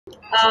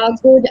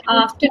Good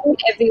afternoon,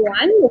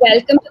 everyone.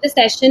 Welcome to the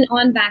session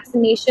on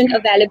vaccination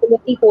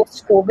availability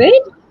post-COVID.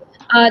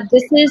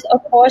 This is,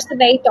 of course, a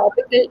very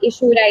topical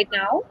issue right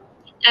now.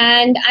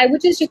 And I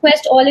would just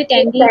request all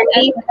attendees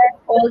as well as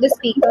all the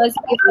speakers,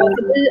 if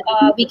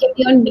possible, we can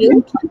be on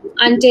mute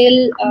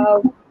until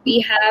we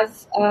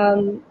have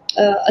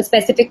a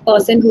specific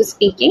person who's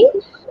speaking.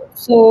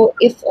 So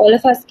if all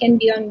of us can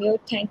be on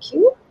mute, thank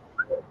you.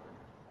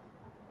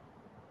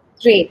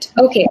 Great.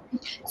 Okay.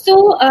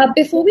 So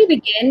before we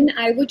begin,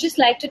 I would just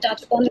like to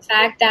touch upon the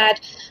fact that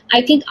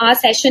I think our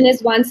session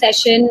is one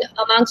session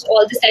amongst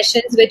all the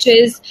sessions, which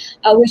is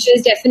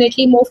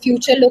definitely more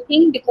future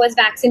looking, because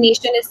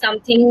vaccination is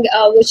something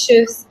which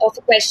is of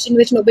a question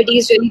which nobody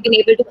has really been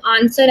able to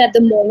answer at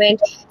the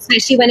moment,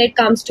 especially when it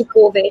comes to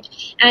COVID.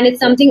 And it's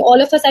something all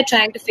of us are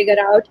trying to figure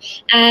out.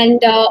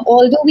 And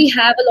although we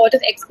have a lot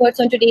of experts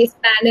on today's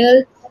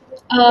panel,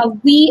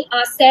 we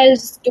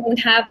ourselves don't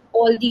have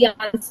all the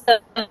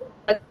answers.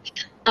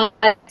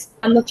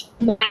 Some of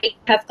you might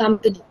have come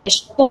to the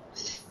show,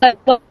 but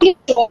what we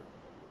talk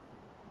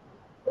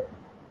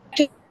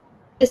to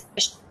this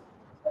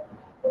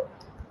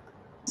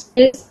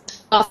is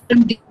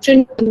from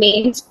different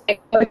domains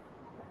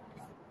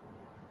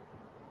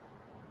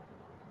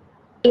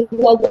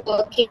who are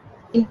working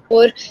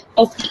more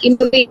of the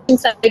innovation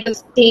side of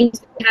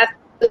things. We have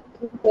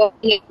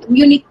working in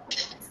community.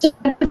 So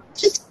I'm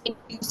just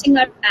introducing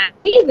our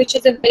panel, which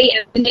is a very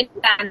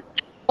eminent panel.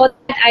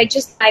 I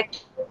just like to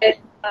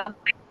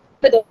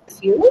with all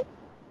of you.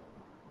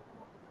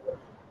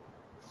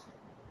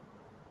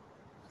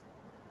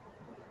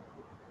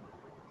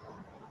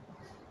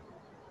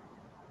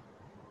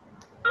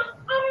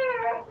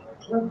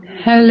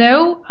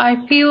 Hello,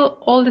 I feel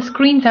all the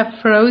screens have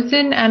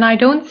frozen and I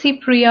don't see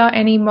Priya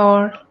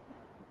anymore.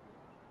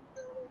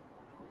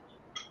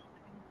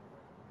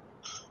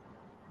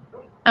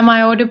 Am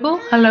I audible?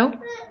 Hello?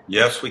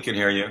 Yes, we can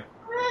hear you.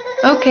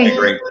 Okay.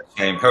 Great.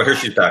 Shame. Oh, here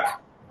she's back.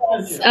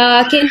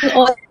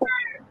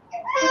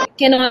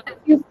 Can all of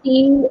you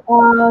see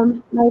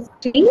my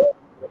screen?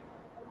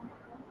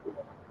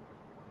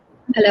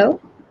 Hello?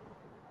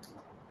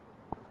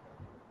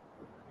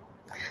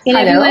 Can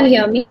everyone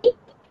hear me?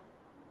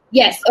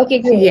 Yes. Okay,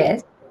 great.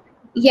 Yes.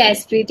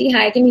 Yes, Preeti.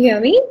 Hi, can you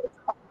hear me?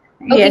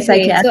 Okay, yes,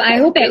 great. I can. So I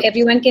hope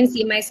everyone can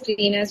see my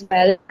screen as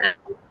well.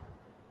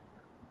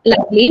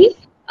 Lovely.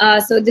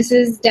 So this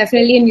is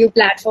definitely a new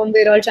platform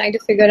we're all trying to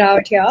figure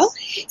out here.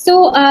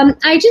 So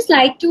I just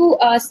like to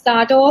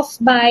start off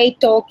by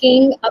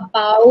talking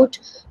about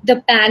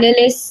the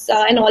panelists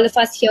and all of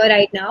us here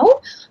right now.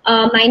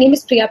 My name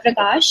is Priya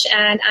Prakash,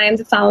 and I am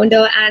the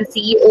founder and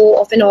CEO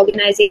of an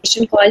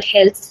organization called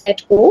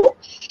HealthSetGo.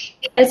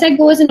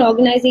 HealthSetGo is an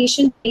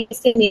organization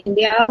based in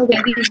India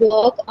where we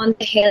work on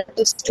the health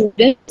of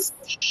students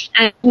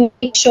and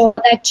make sure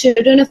that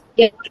children of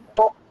India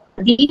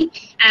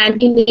and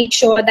we make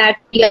sure that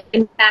we are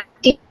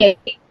impacting the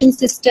education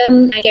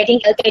system and getting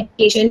health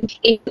education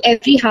into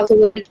every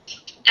household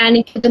and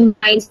into the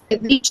minds of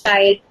every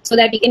child so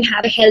that we can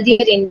have a healthier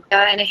India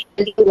and a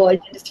healthier world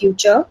in the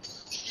future.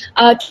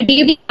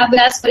 Today we have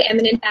with us four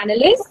eminent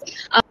panelists.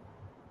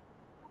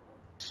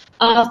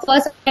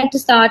 First, I'd like to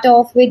start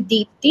off with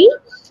Deepti.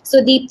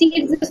 So Deepti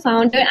is the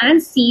founder and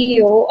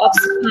CEO of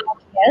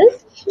Smart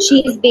Health.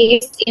 She is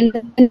based in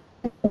the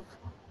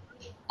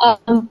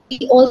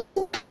we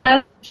also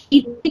have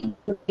Dubey,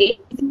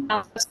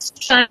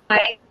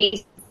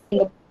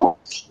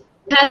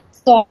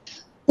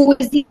 who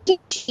is the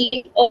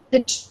chief of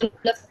the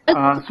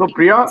So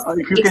Priya,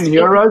 if you can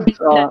hear us,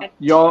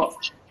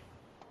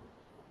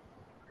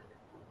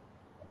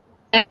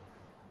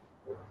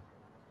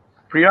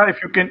 Priya, if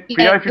you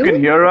can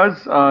hear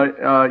us,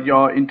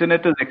 your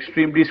internet is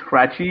extremely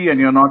scratchy and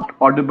you're not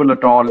audible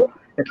at all,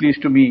 at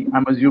least to me.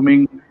 I'm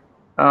assuming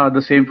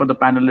the same for the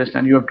panelists,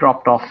 and you have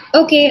dropped off.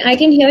 Okay, I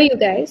can hear you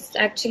guys.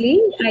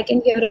 Actually, I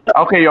can hear.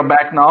 Okay, you're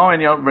back now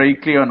and you're very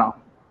clear now.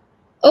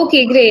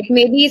 Okay, great.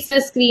 Maybe it's a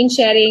screen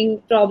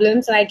sharing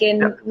problem, so I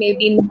can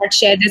maybe not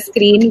share the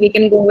screen. We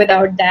can go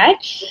without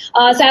that.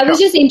 So I was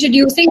just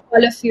introducing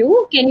all of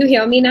you. Can you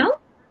hear me now?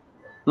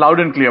 Loud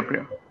and clear,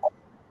 Priya.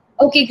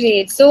 Okay,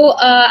 great. So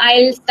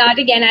I'll start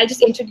again. I'll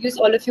just introduce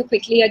all of you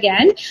quickly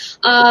again.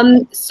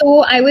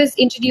 So I was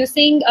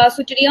introducing,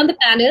 so today on the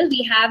panel,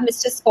 we have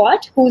Mr.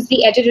 Scott, who's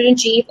the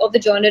editor-in-chief of the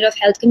Journal of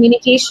Health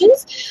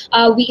Communications.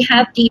 We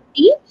have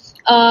Deepti,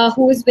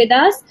 who is with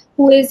us,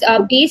 who is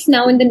based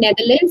now in the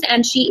Netherlands,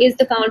 and she is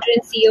the founder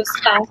and CEO of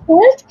Spark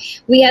Health.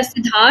 We have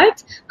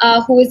Siddharth,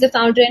 who is the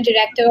founder and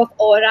director of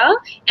Aura,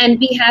 and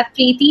we have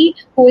Preeti,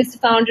 who is the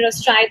founder of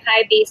Strive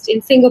High based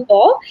in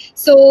Singapore.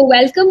 So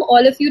welcome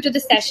all of you to the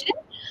session.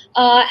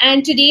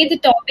 And today the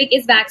topic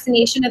is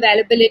vaccination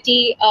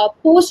availability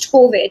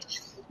post-COVID.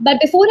 But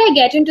before I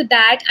get into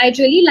that, I'd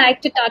really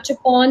like to touch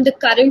upon the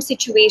current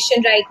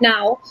situation right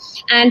now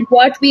and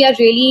what we are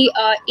really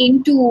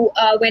into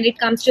when it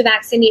comes to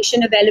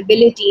vaccination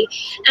availability.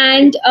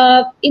 And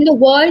in the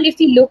world, if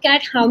we look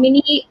at how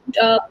many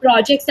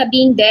projects are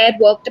being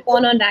worked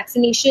upon on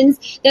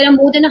vaccinations, there are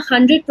more than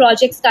 100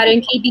 projects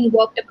currently being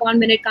worked upon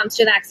when it comes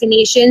to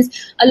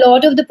vaccinations. A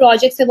lot of the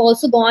projects have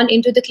also gone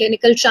into the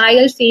clinical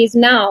trial phase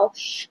now.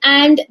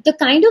 And the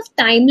kind of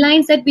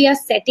timelines that we are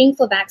setting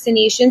for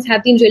vaccinations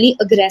have been really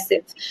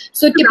aggressive.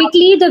 So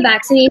typically the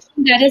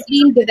vaccination that has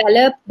been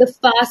developed the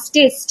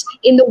fastest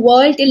in the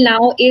world till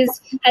now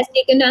has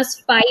taken us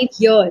 5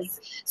 years.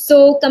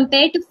 So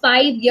compared to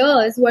 5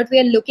 years, what we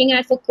are looking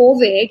at for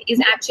COVID is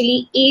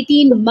actually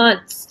 18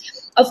 months.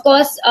 Of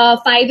course,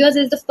 5 years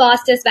is the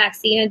fastest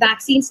vaccine, and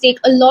vaccines take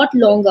a lot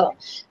longer.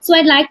 So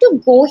I'd like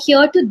to go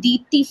here to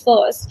Deepti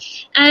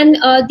first. And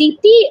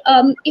Deepti,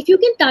 if you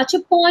can touch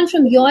upon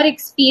from your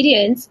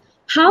experience,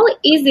 how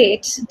is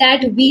it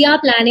that we are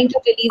planning to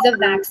release a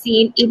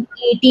vaccine in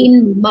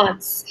 18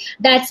 months?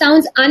 That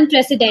sounds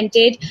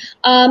unprecedented.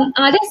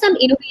 Are there some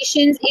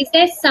innovations? Is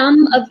there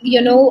some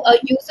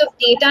use of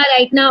data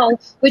right now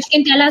which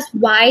can tell us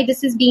why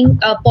this is being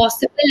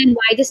possible and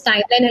why this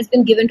timeline has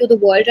been given to the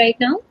world right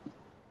now?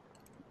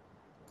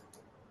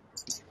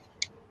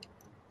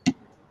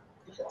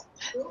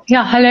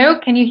 Yeah, hello.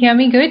 Can you hear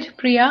me good,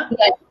 Priya?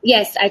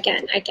 Yes, I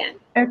can.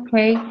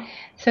 Okay.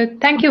 So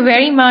thank you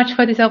very much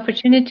for this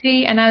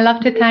opportunity, and I'd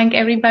love to thank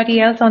everybody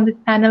else on this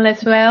panel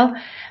as well,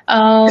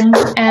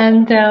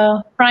 and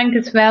Frank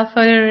as well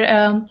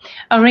for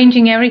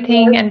arranging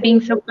everything and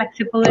being so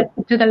flexible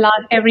to the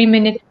last every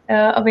minute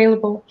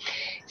available.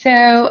 So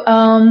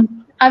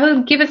I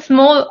will give a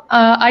small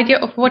idea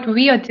of what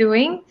we are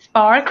doing,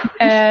 Spark.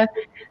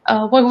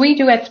 What we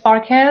do at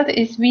Spark Health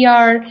is we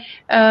are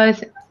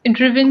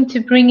driven to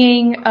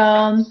bringing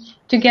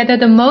together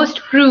the most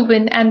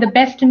proven and the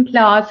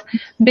best-in-class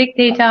big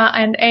data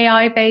and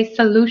AI-based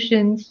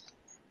solutions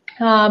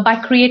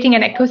by creating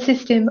an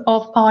ecosystem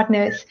of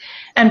partners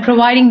and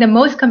providing the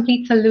most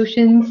complete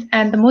solutions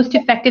and the most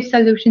effective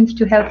solutions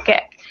to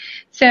healthcare.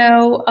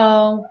 So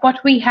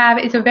what we have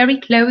is a very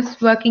close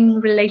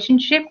working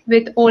relationship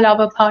with all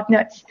our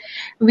partners.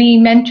 We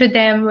mentor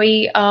them,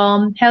 we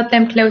help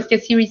them close their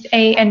Series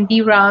A and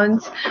B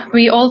rounds.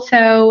 We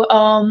also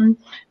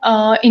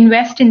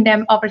invest in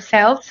them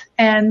ourselves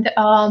and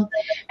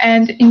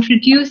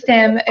introduce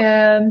them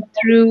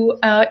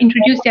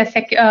introduce their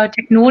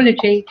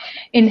technology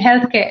in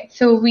healthcare.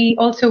 So we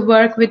also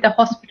work with the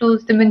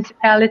hospitals, the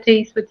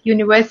municipalities, with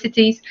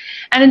universities,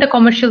 and in the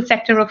commercial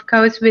sector, of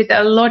course, with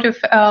a lot of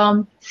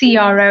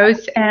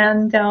CROs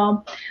and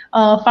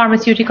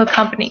pharmaceutical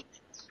companies.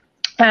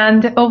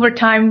 And over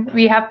time,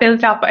 we have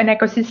built up an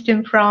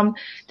ecosystem from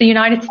the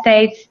United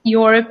States,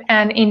 Europe,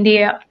 and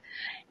India.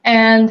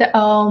 And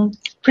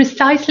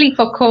precisely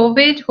for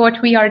COVID,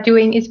 what we are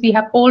doing is we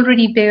have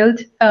already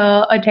built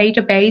a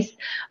database,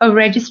 a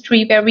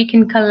registry where we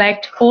can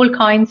collect all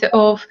kinds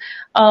of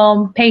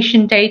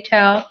patient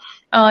data,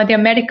 their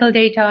medical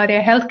data,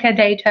 their healthcare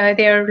data,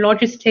 their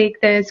logistic,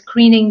 their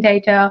screening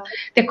data,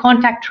 their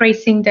contact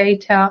tracing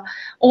data,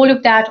 all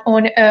of that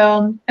on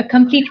a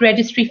complete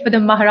registry for the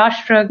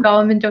Maharashtra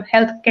government of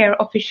healthcare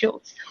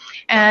officials.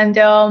 And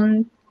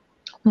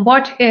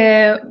what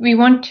we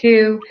want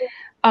to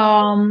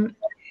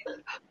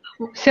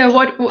so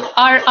what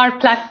our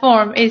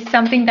platform is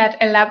something that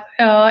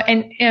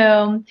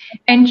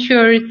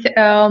ensures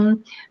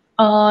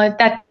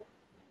that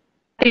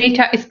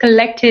data is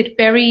collected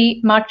very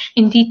much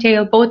in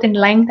detail, both in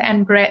length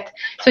and breadth.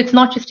 So it's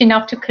not just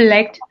enough to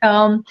collect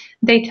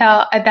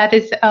data that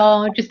is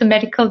just the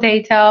medical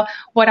data,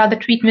 what are the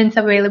treatments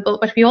available,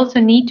 but we also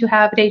need to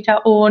have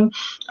data on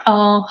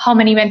how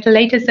many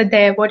ventilators are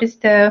there, what is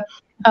the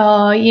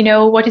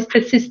what is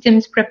the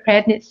system's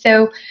preparedness.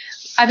 So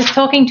I was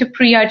talking to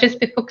Priya just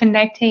before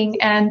connecting,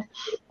 and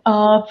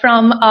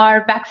from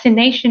our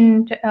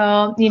vaccination,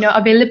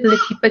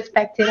 availability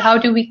perspective, how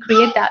do we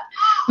create that?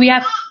 We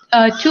have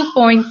 2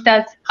 points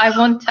that I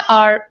want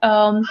our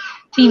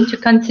team to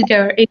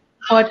consider.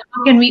 How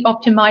can we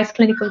optimize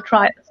clinical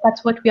trials?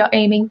 That's what we are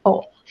aiming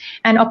for.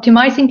 And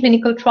optimizing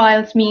clinical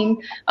trials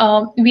mean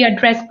we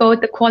address both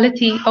the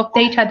quality of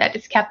data that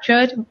is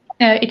captured.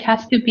 It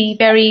has to be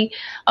very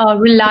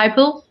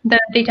reliable. The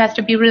data has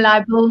to be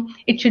reliable.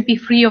 It should be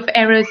free of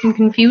errors and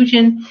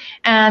confusion.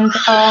 And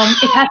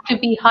it has to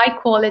be high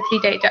quality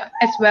data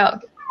as well.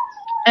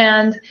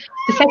 And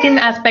the second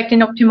aspect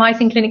in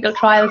optimizing clinical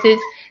trials is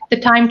the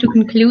time to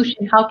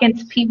conclusion. How can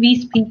we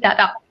speed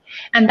that up?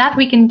 And that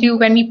we can do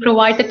when we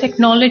provide the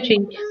technology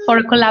for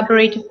a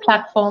collaborative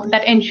platform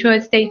that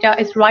ensures data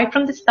is right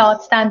from the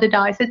start,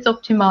 standardized, it's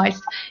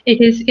optimized, it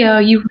is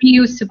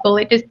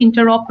reusable, it is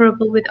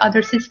interoperable with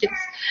other systems.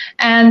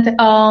 And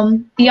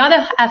the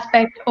other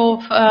aspect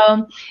of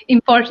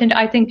important,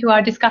 I think, to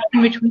our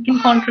discussion, which we can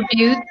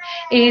contribute,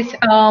 is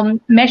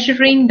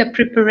measuring the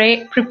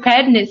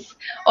preparedness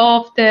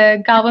of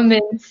the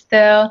governments,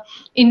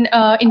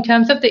 in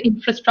terms of the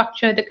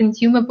infrastructure, the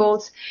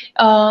consumables.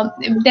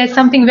 There's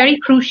something very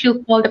crucial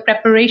called the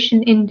preparation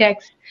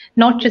index,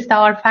 not just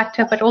our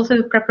factor, but also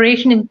the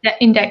preparation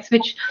index,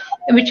 which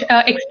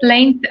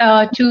explains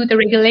to the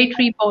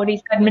regulatory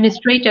bodies,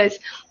 administrators,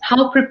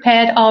 how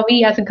prepared are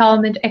we as a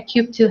government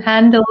equipped to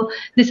handle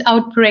this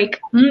outbreak.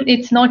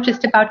 It's not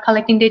just about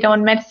collecting data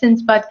on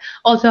medicines, but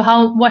also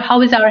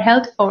how is our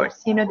health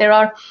force. There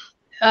are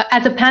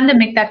as a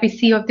pandemic that we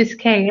see of this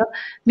scale,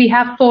 we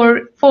have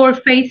four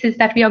phases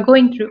that we are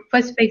going through.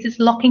 First phase is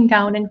locking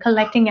down and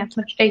collecting as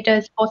much data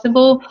as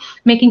possible,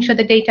 making sure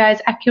the data is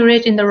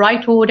accurate in the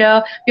right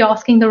order, we're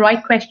asking the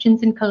right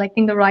questions and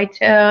collecting the right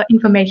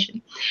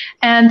information.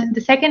 And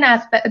the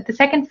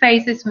second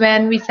phase is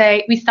when we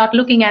start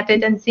looking at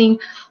it and seeing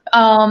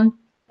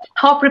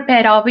how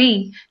prepared are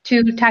we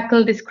to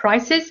tackle this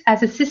crisis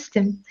as a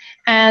system,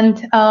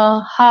 and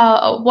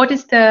what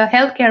is the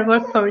healthcare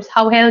workforce,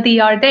 how healthy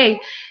are they,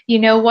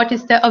 what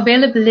is the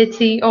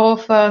availability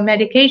of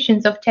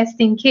medications, of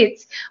testing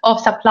kits, of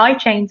supply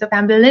chains, of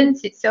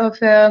ambulances, of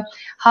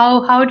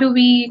how do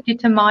we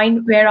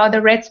determine where are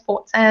the red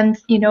spots, and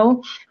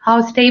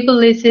how stable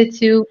is it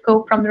to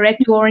go from red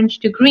to orange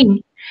to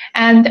green.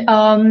 And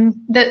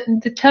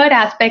the third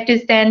aspect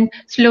is then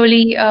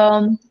slowly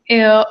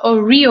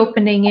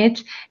reopening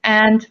it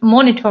and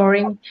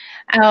monitoring,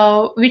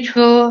 which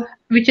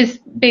is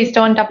based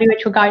on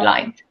WHO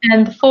guidelines.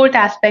 And the fourth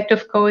aspect,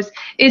 of course,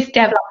 is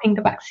developing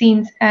the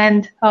vaccines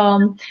and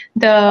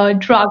the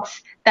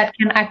drugs that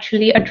can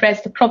actually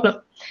address the problem.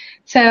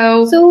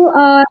 So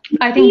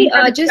I think these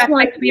are the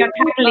aspects we are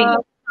tackling.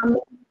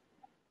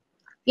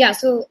 Yeah,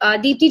 so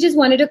Deepti just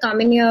wanted to come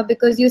in here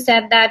because you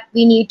said that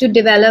we need to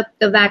develop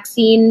the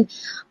vaccine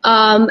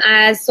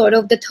as sort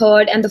of the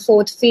third and the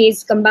fourth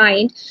phase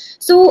combined.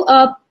 So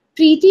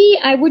Preeti,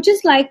 I would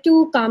just like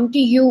to come to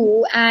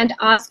you and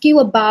ask you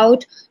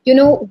about,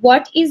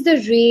 what is the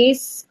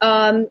race?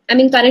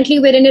 Currently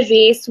we're in a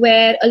race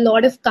where a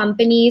lot of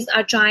companies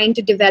are trying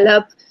to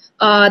develop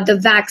the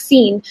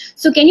vaccine.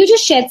 So can you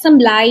just shed some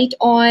light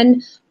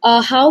on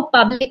how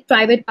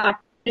public-private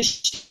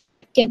partnership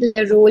can play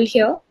a role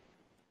here?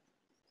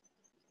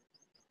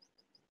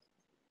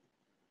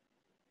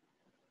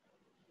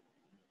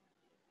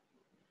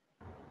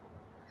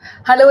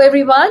 Hello,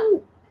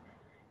 everyone.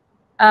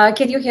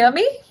 Can you hear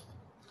me?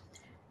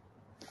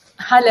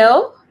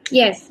 Hello?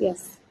 Yes.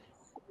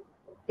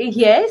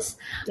 Yes.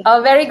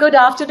 Very good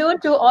afternoon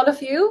to all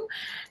of you.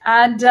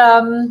 And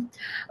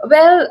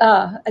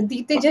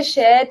Deepti just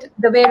shared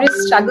the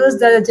various struggles,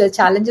 the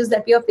challenges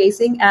that we are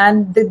facing,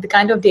 and the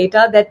kind of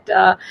data that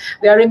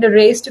we are in a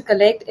race to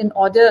collect in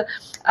order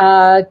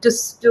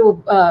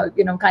to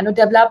kind of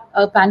develop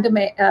a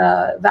pandemic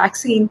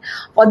vaccine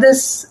for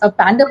this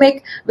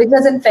pandemic, which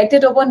has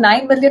infected over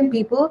 9 million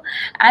people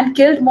and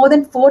killed more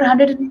than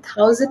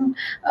 400,000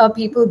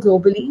 people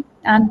globally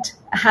and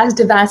has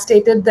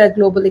devastated the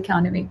global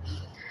economy.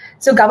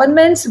 So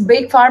governments,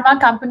 big pharma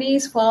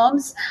companies,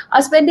 firms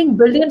are spending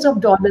billions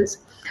of dollars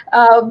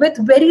with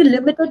very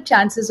limited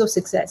chances of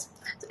success.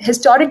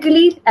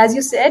 Historically, as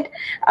you said,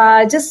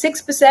 just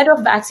 6%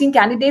 of vaccine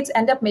candidates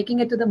end up making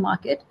it to the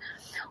market.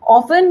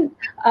 Often,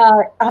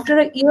 after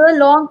a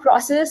year-long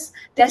process,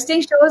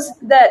 testing shows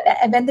that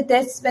when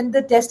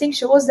the testing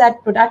shows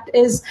that product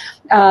is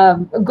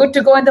good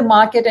to go in the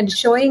market and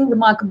showing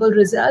remarkable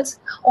results,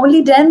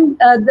 only then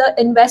the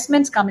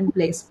investments come in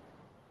place.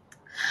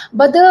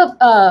 But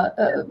the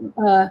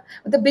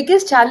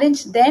biggest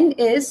challenge then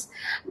is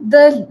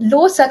the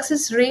low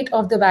success rate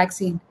of the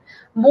vaccine.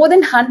 More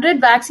than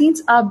 100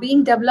 vaccines are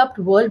being developed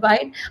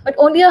worldwide, but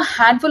only a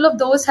handful of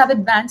those have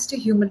advanced to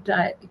human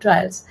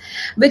trials,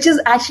 which is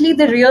actually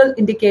the real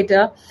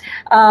indicator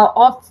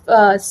of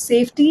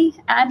safety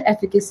and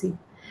efficacy,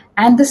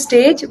 and the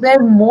stage where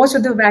most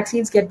of the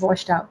vaccines get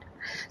washed out.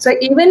 So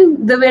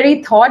even the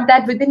very thought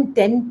that within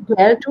 10,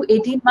 12 to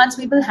 18 months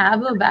we will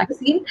have a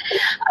vaccine,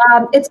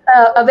 it's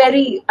a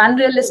very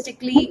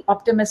unrealistically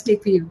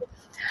optimistic view.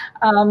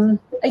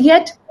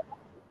 Yet,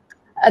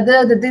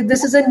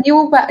 this is a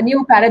new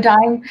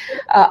paradigm,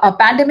 a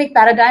pandemic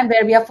paradigm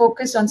where we are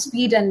focused on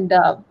speed and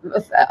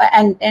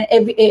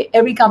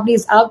every company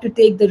is out to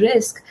take the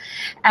risk,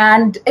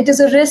 and it is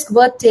a risk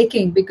worth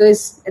taking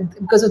because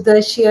of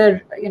the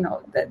sheer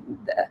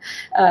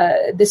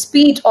the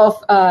speed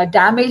of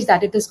damage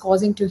that it is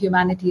causing to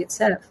humanity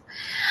itself.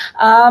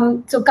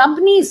 So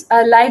companies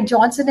like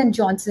Johnson &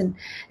 Johnson,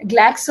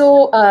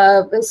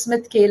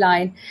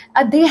 GlaxoSmithKline,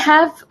 they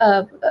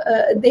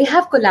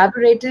have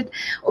collaborated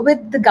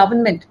with the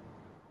government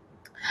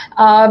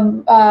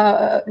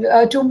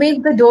to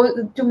make the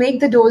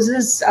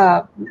doses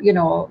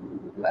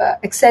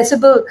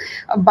accessible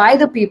by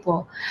the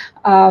people.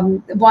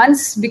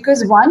 Once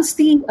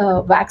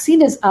the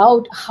vaccine is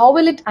out, how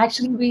will it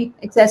actually be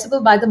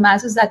accessible by the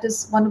masses? That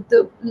is one of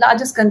the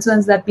largest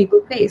concerns that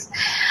people face.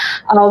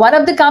 One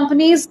of the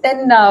companies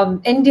in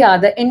India,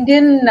 the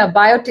Indian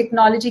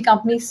biotechnology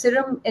company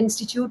Serum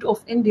Institute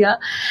of India,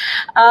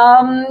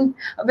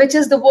 which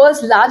is the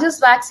world's largest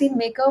vaccine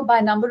maker by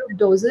number of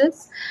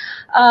doses,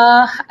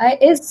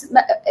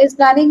 is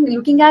planning,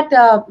 looking at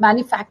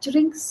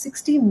manufacturing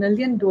 60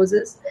 million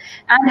doses,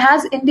 and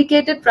has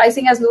indicated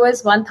pricing as low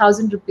as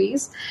 1,000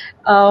 rupees,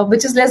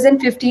 which is less than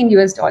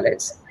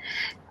 $15.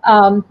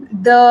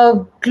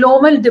 The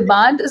global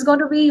demand is going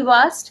to be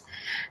vast,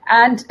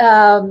 and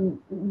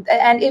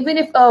even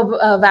if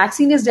a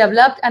vaccine is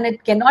developed and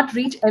it cannot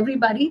reach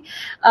everybody,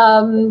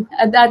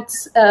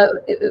 that's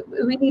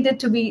we need it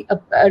to be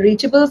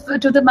reachable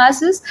to the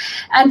masses.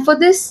 And for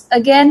this,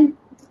 again,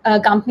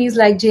 companies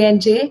like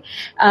J&J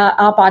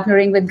are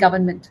partnering with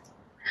government.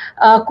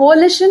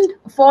 Coalition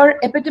for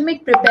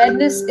Epidemic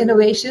Preparedness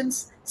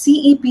Innovations,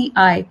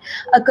 CEPI,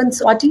 a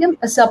consortium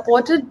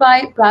supported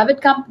by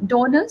private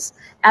donors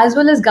as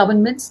well as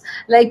governments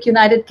like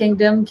United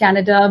Kingdom,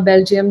 Canada,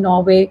 Belgium,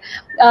 Norway.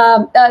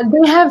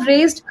 They have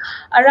raised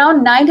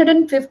around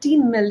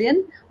 915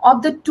 million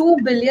of the 2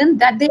 billion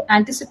that they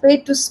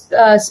anticipate to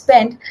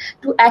spend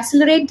to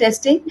accelerate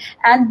testing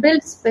and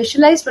build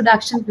specialized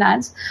production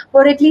plans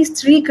for at least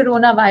 3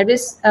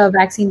 coronavirus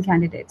vaccine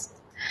candidates.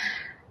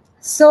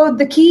 So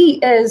the key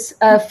is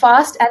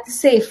fast and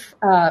safe,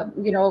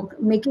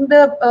 making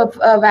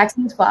the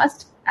vaccines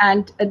fast,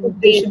 and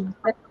they should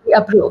be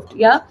approved.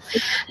 Yeah.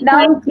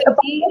 Now,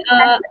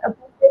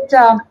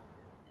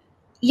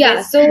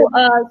 yeah. So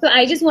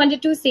I just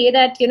wanted to say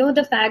that,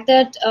 the fact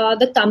that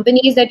the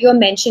companies that you're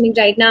mentioning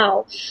right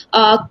now,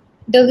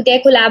 their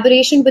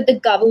collaboration with the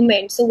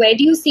government. So where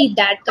do you see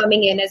that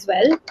coming in as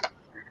well?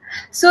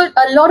 So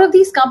a lot of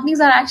these companies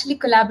are actually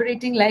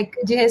collaborating, like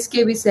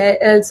JSK,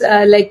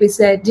 like we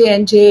said,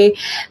 J&J,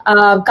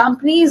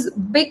 companies,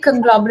 big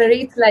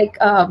conglomerates like,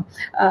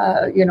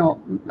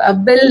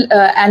 Bill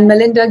and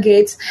Melinda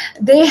Gates.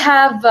 They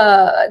are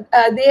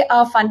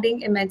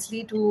funding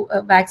immensely to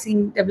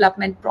vaccine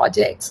development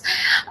projects.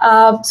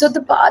 So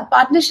the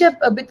partnership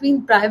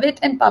between private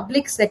and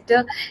public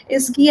sector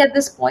is key at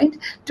this point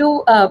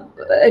to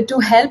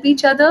help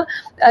each other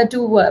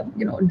to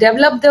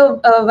develop the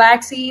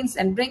vaccines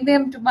and bring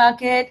them to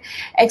market,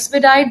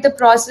 expedite the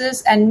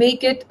process, and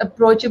make it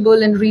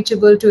approachable and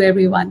reachable to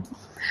everyone.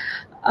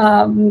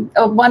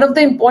 One of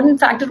the important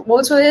factors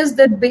also is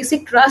the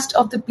basic trust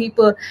of the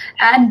people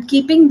and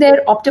keeping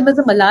their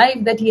optimism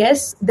alive that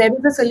yes, there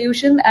is a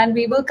solution and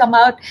we will come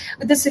out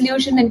with a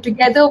solution, and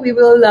together we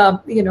will,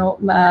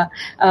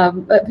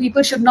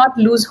 people should not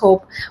lose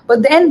hope.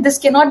 But then this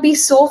cannot be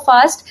so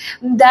fast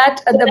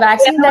that the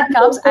vaccine that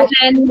comes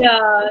actually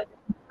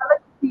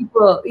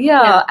people,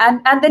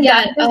 and then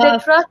that is their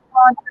trust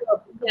on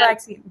the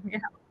vaccine. Yeah.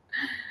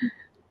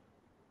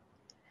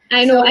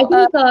 I know. I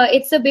think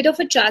it's a bit of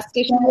a trust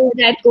issue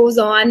that goes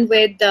on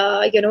with,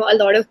 a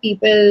lot of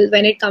people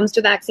when it comes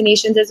to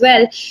vaccinations as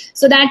well.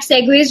 So that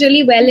segues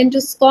really well into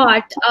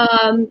Scott,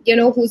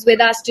 who's with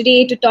us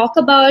today to talk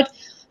about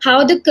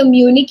how the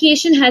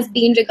communication has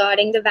been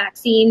regarding the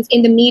vaccines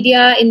in the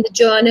media, in the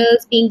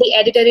journals, being the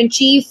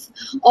editor-in-chief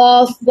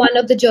of one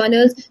of the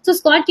journals. So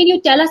Scott, can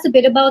you tell us a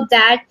bit about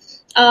that?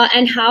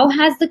 And how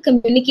has the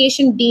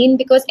communication been?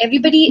 Because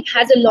everybody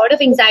has a lot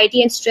of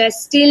anxiety and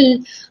stress still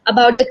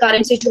about the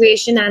current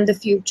situation and the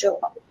future.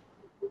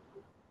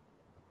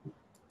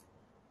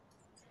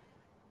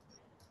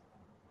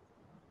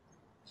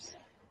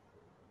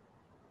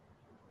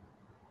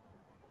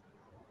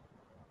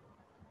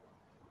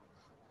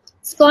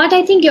 Scott,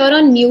 I think you're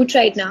on mute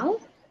right now.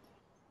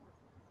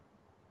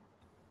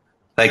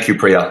 Thank you,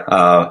 Priya,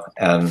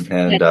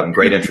 and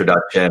great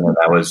introduction. And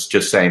I was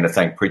just saying to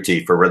thank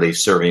Preeti for really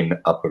serving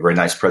up a very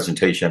nice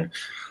presentation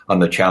on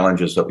the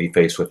challenges that we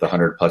face with the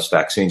 100+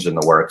 vaccines in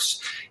the works.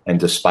 And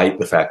despite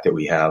the fact that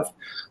we have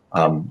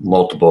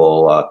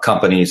multiple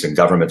companies and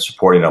governments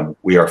supporting them,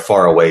 we are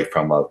far away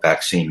from a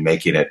vaccine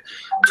making it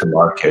to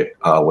market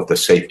with the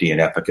safety and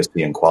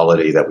efficacy and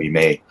quality that we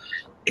may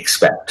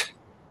expect.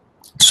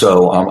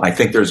 So I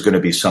think there's going to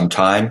be some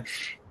time.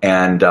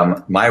 And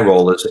my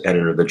role as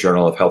editor of the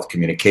Journal of Health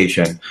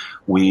Communication,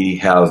 we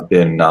have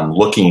been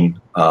looking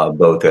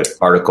both at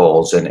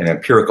articles and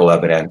empirical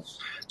evidence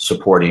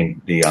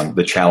supporting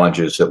the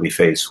challenges that we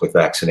face with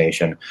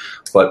vaccination.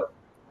 But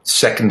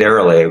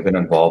secondarily, I've been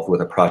involved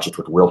with a project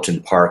with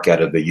Wilton Park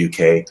out of the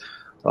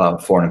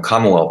UK Foreign and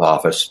Commonwealth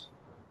Office.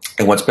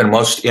 And what's been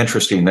most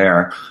interesting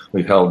there,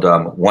 we've held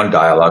one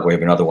dialogue, we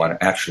have another one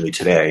actually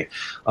today,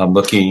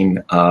 looking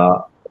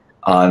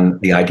on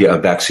the idea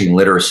of vaccine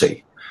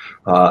literacy.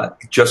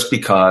 Just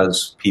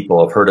because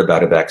people have heard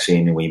about a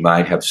vaccine and we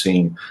might have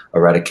seen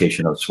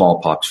eradication of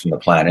smallpox from the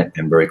planet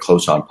and very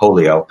close on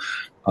polio,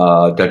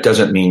 that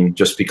doesn't mean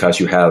just because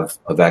you have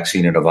a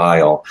vaccine in a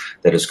vial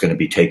that it's going to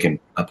be taken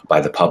up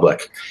by the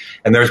public.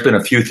 And there's been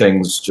a few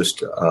things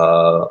just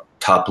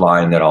top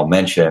line that I'll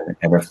mention,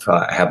 and if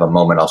I have a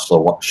moment,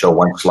 I'll show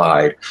one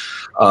slide.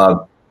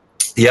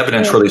 The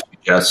evidence really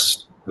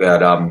suggests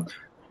that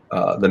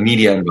the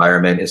media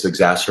environment is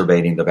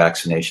exacerbating the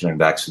vaccination and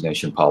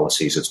vaccination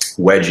policies. It's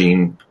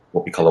wedging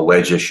what we call a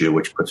wedge issue,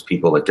 which puts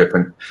people at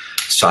different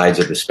sides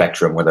of the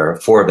spectrum, whether they're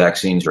for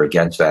vaccines or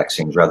against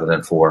vaccines, rather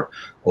than for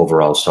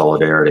overall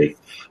solidarity.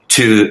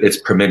 Two, it's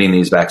permitting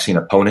these vaccine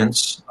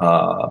opponents,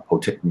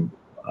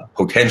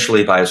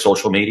 potentially via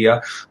social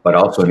media, but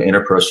also in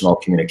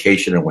interpersonal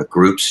communication and with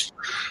groups,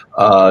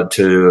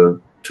 to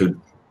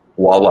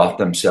wall off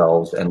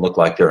themselves and look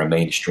like they're a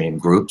mainstream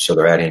group. So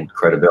they're adding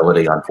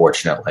credibility,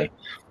 unfortunately.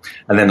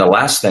 And then the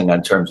last thing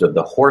in terms of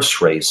the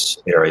horse race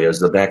area is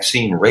the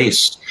vaccine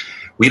race.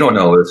 We don't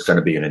know if it's going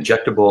to be an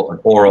injectable, an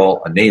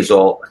oral, a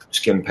nasal, a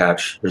skin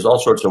patch. There's all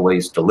sorts of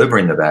ways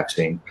delivering the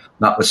vaccine,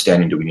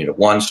 notwithstanding, do we need it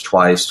once,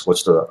 twice,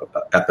 what's the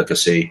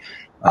efficacy,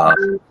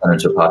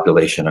 percentage of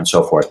population, and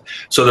so forth.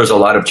 So there's a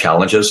lot of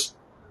challenges.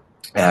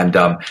 And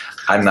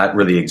I'm not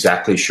really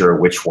exactly sure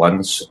which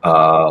ones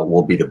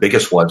will be the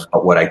biggest ones,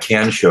 but what I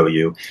can show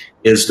you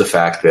is the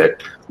fact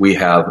that we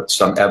have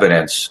some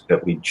evidence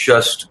that we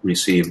just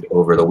received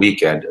over the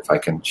weekend. If I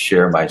can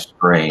share my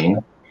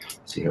screen,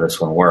 see how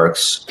this one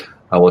works.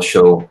 I will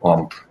show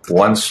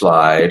one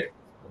slide.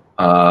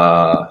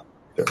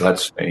 It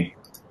lets me.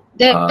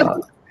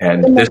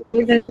 And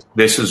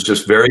this is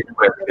just very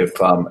quick if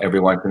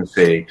everyone can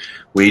see.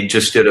 We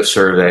just did a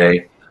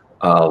survey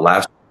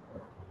last.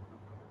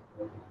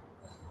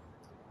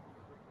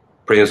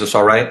 Priya, is this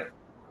all right?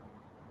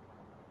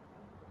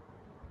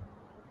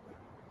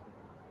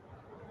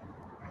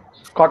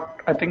 Scott,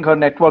 I think her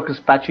network is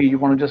patchy. You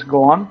want to just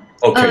go on?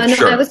 Okay, no,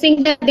 sure. I was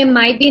thinking that there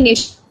might be an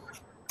issue.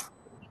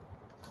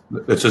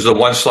 This is the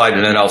one slide,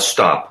 and then I'll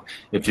stop.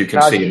 If you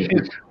can see.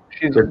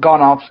 She's gone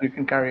off, so you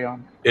can carry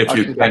on. If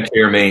you can't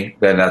hear me,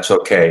 then that's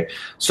okay.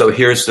 So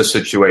here's the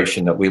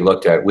situation that we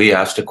looked at. We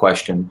asked a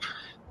question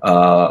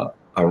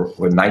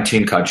with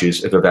 19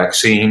 countries. If a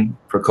vaccine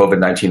for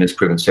COVID-19 is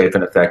proven safe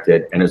and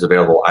effective and is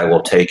available, I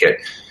will take it.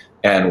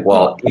 And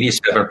while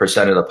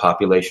 87% of the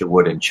population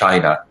would in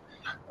China,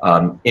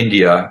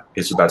 India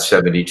is about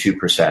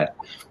 72%.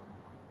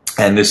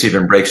 And this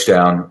even breaks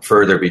down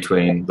further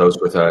between those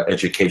with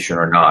education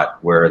or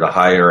not, where the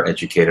higher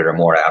educated are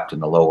more apt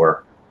and the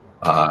lower.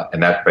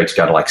 And that breaks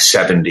down to like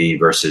 70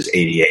 versus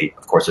 88.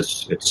 Of course,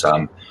 it's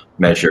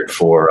measured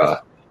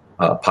for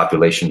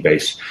population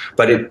base.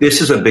 But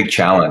this is a big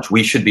challenge.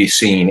 We should be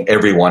seeing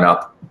everyone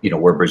up,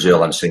 where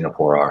Brazil and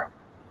Singapore are.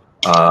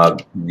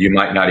 You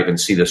might not even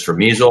see this for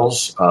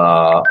measles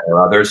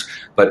or others.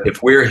 But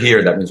if we're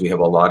here, that means we have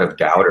a lot of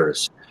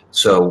doubters.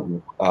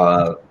 So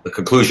the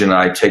conclusion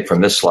I take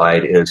from this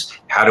slide is,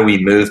 how do we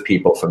move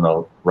people from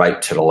the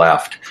right to the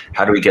left?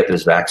 How do we get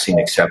this vaccine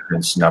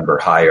acceptance number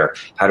higher?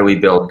 How do we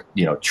build,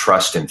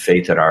 trust and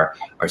faith in our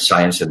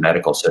science and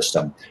medical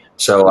system?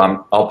 So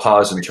I'll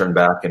pause and turn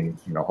back, and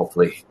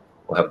hopefully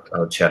we'll have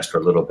a chance for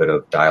a little bit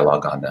of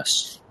dialogue on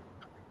this.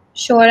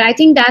 Sure, I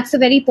think that's a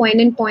very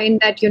poignant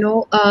point that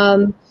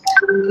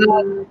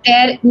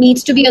there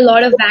needs to be a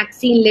lot of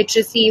vaccine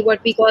literacy,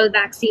 what we call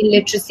vaccine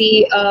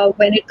literacy,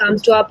 when it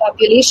comes to our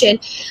population.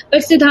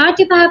 But Siddharth,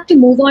 if I have to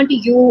move on to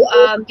you,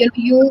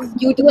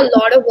 you do a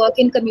lot of work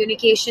in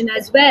communication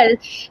as well,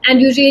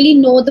 and you really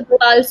know the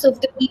pulse of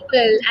the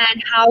people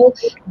and how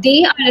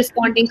they are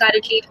responding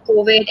currently to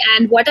COVID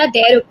and what are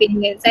their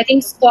opinions. I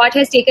think Scott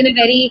has taken a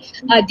very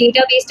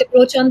data-based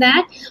approach on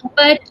that.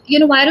 But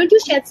why don't you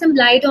shed some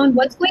light on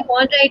what's going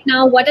on right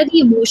now? What are the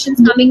emotions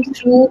coming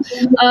through?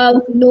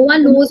 No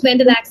one knows when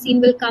the vaccine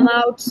will come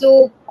out.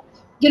 So,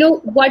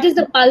 what is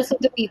the pulse of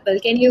the people?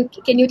 Can you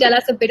tell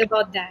us a bit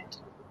about that?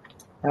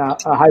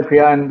 Hi,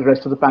 Priya, and the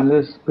rest of the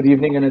panelists. Good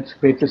evening, and it's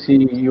great to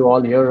see you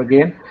all here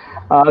again.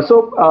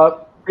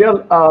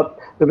 Priya,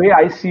 the way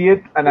I see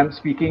it, and I'm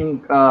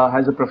speaking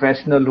as a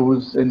professional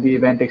who's in the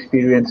event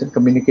experience and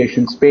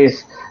communication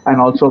space,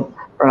 and also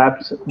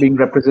perhaps being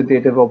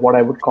representative of what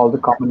I would call the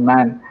common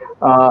man.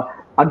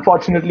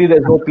 Unfortunately,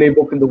 there's no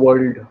playbook in the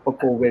world for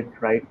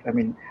COVID, right? I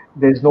mean,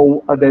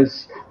 no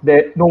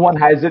one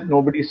has it.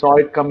 Nobody saw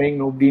it coming.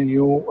 Nobody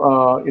knew,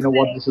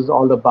 what this is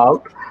all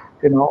about.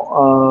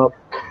 I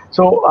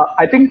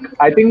think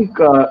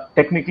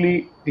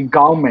technically the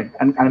government,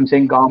 and I'm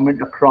saying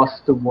government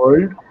across the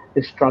world,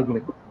 is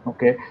struggling.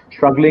 Okay,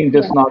 struggling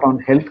just not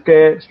on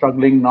healthcare,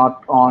 struggling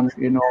not on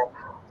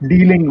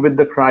dealing with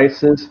the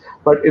crisis.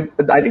 But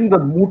I think the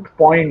moot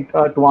point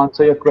to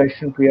answer your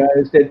question, Priya,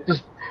 is that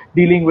just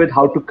dealing with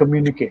how to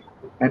communicate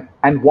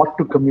and what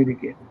to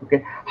communicate.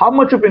 Okay, how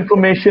much of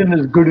information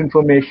is good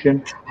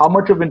information? How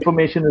much of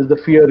information is the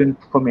fear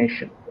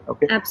information?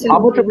 Okay, absolutely.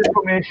 How much of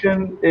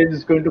information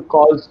is going to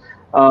cause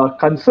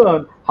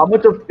concern? How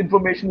much of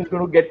information is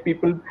going to get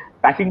people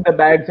packing their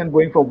bags and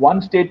going from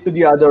one state to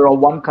the other or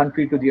one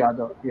country to the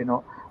other?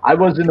 I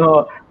was in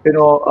a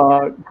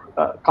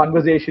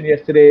conversation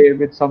yesterday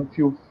with some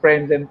few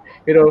friends, and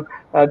they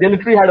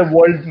literally had a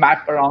world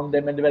map around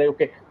them, and they were like,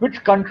 okay,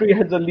 which country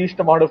has the least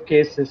amount of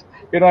cases,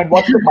 and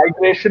what's the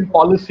migration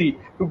policy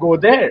to go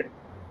there,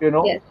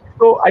 Yes.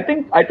 So I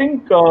think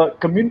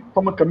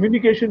from a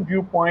communication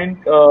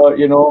viewpoint,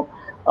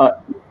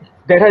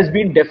 there has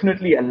been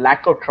definitely a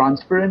lack of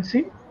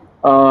transparency.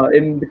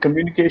 in the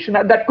communication,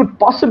 and that could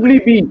possibly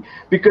be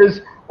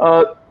because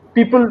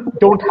people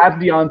don't have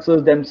the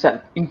answers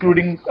themselves,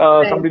 including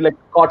somebody like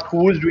Scott,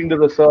 who is doing the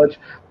research,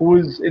 who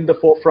is in the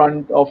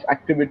forefront of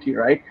activity,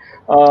 right?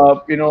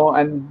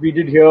 And we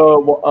did hear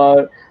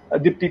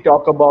Dipti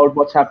talk about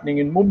what's happening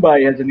in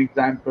Mumbai as an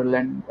example,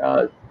 and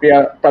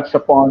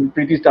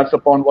Preeti's touched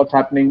upon what's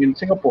happening in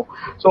Singapore.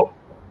 So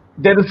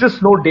there is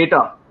just no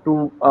data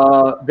to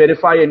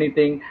verify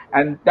anything,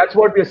 and that's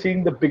what we are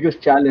seeing the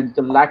biggest challenge,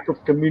 the lack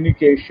of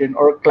communication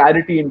or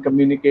clarity in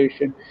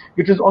communication,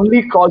 which is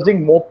only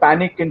causing more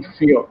panic and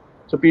fear.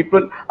 So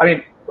people,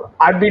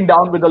 I've been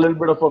down with a little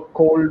bit of a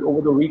cold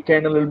over the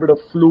weekend, a little bit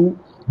of flu,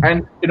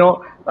 and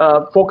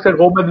folks at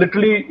home have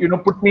literally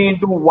put me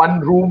into one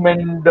room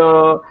and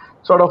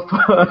sort of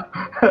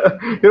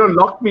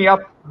locked me up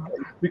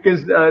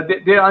because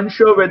they're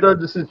unsure whether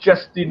this is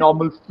just the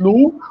normal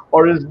flu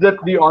or is that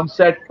the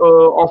onset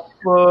of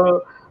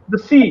the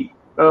C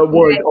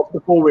word of the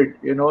COVID.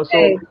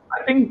 So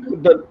I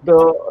think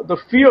the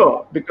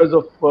fear because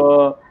of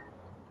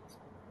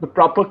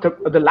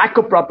the lack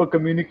of proper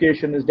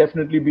communication has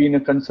definitely been a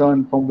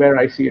concern from where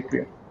I see it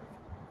here.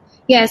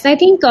 Yes, I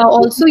think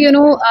also,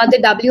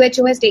 the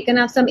WHO has taken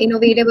up some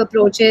innovative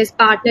approaches,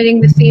 partnering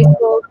with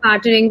Facebook,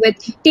 partnering with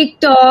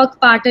TikTok,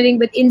 partnering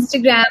with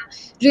Instagram,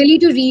 really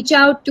to reach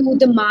out to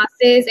the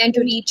masses and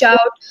to reach out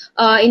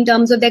in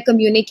terms of their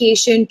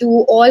communication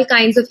to all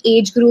kinds of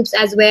age groups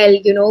as well,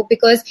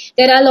 because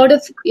there are a lot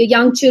of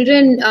young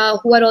children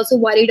who are also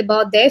worried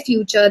about their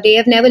future. They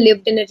have never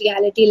lived in a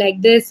reality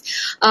like this.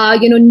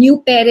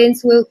 New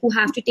parents who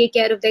have to take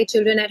care of their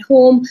children at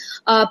home,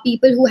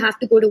 people who have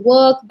to go to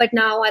work but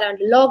now are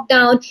under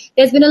lockdown.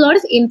 There's been a lot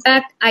of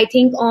impact, I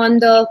think, on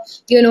the,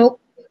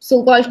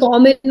 so-called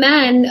common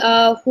man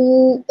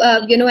who,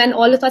 and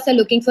all of us are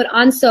looking for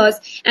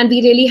answers, and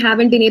we really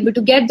haven't been able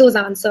to get those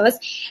answers.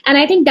 And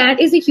I think that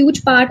is a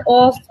huge part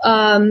of,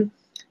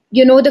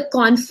 the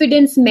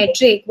confidence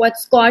metric, what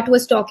Scott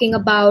was talking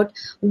about,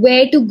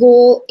 where to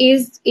go,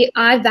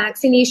 are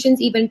vaccinations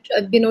even,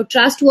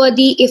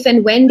 trustworthy if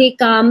and when they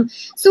come.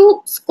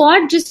 So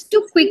Scott, just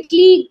to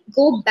quickly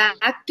go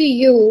back to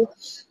you,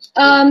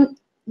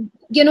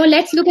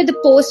 let's look at the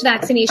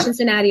post-vaccination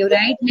scenario,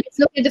 right? Let's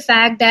look at the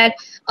fact that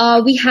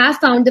we have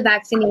found the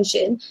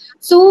vaccination.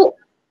 So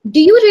do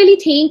you really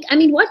think,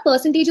 what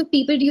percentage of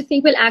people do you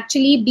think will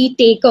actually be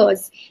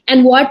takers?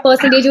 And what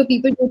percentage of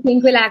people do you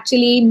think will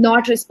actually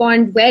not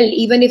respond well,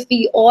 even if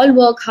we all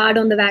work hard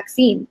on the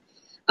vaccine?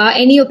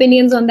 Any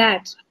opinions on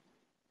that?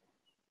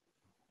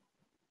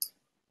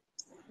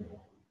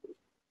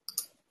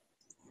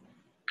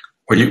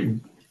 Were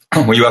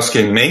you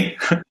asking me?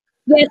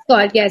 Yes,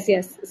 Scott. Yes.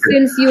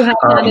 Since you have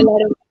done a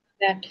lot of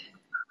that.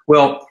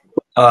 Well,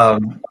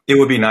 it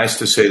would be nice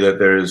to say that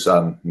there's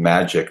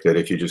magic, that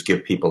if you just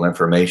give people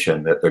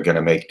information that they're going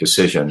to make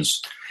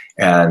decisions,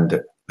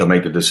 and they'll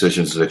make the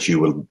decisions that you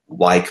would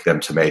like them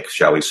to make,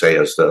 shall we say,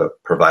 as the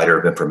provider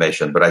of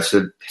information. But I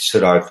said,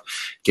 Siddharth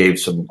gave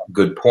some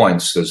good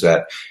points, is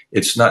that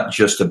it's not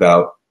just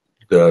about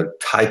the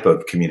type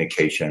of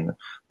communication,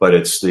 but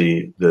it's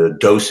the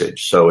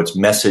dosage. So it's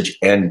message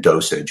and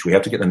dosage. We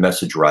have to get the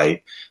message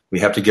right. We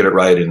have to get it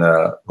right in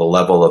the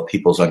level of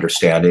people's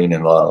understanding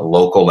in the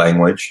local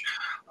language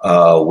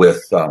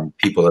with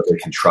people that they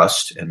can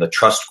trust. And the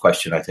trust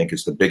question, I think,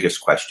 is the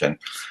biggest question.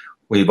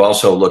 We've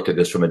also looked at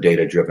this from a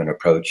data-driven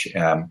approach.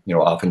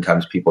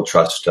 Oftentimes people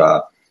trust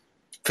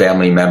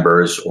family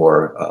members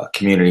or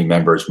community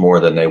members more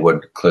than they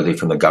would clearly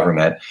from the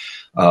government.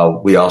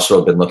 We also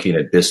have been looking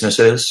at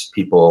businesses.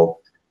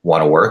 People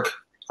want to work.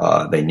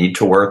 They need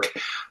to work.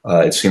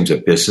 It seems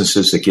that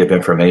businesses that give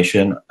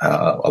information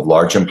of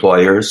large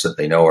employers that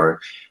they know are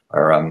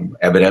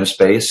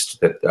evidence-based,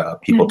 that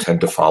people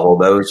tend to follow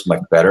those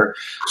much better.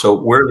 So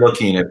we're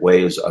looking at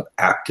ways of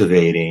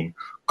activating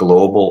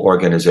global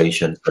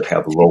organizations that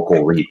have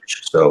local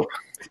reach. So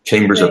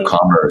chambers of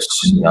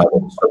commerce,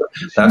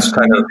 that's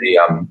kind of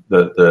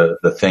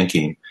the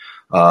thinking.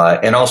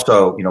 And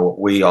also,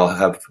 we all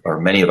have, or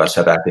many of us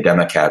have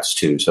academic hats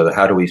too. So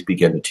how do we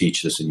begin to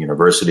teach this in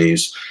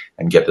universities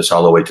and get this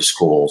all the way to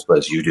schools,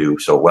 as you do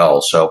so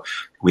well? So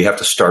we have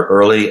to start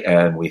early,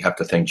 and we have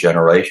to think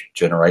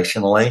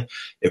generationally.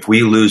 If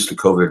we lose the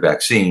COVID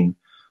vaccine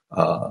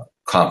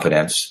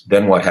confidence,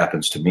 then what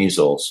happens to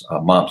measles,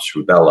 mumps,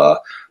 rubella,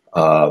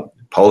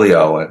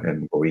 polio,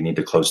 and we need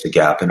to close the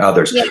gap, and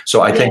others. Yeah.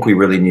 So I think we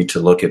really need to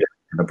look at it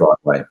in a broad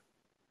way.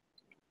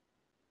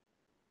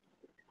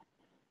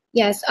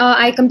 Yes,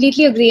 I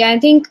completely agree. I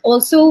think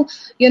also,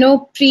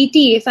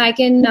 Preeti, if I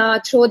can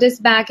throw this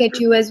back at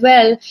you as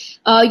well,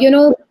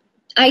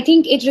 I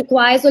think it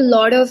requires a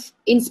lot of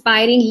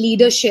inspiring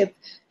leadership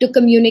to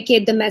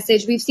communicate the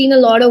message. We've seen a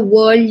lot of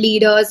world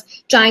leaders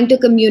trying to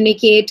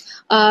communicate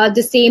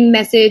the same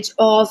message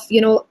of,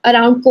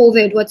 around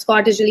COVID, what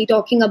Scott is really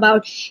talking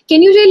about.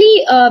 Can you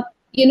really,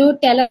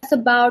 tell us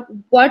about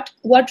what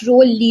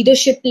role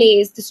leadership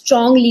plays, the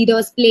strong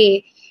leaders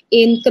play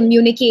in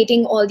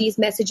communicating all these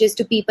messages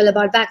to people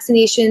about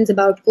vaccinations,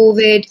 about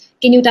COVID?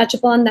 Can you touch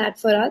upon that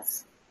for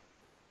us?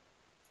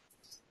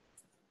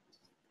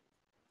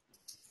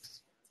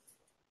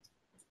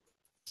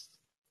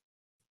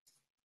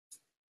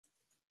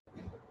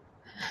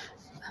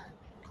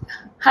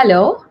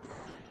 Hello?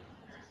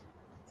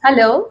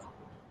 Hello?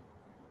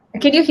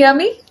 Can you hear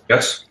me?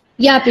 Yes.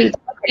 Yeah, Preeti,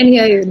 I can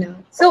hear you now.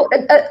 So,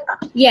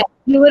 Yeah,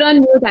 you were on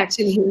mute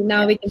actually.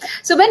 Now we can.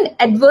 so when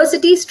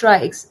adversity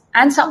strikes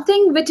and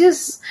something which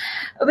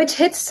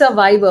hits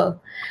survivor,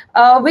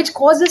 which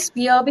causes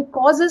fear, which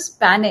causes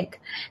panic,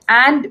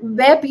 and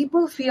where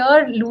people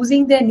fear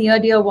losing their near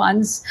dear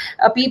ones,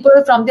 people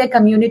from their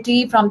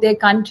community, from their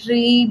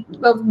country,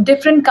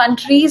 different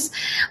countries,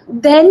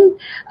 then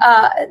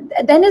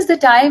is the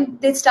time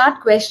they start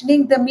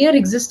questioning the mere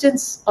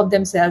existence of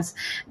themselves.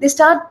 They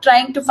start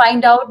trying to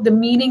find out the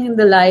meaning in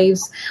their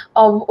lives.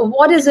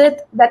 What is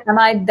it that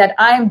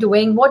I am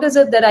doing? What is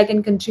it that I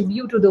can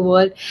contribute to the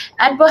world?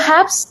 And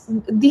perhaps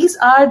these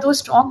are those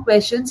strong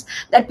questions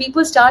that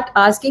people start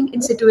asking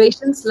in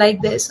situations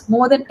like this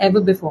more than ever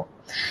before.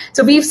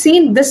 So we've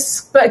seen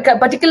this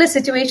particular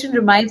situation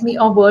reminds me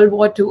of World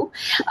War II,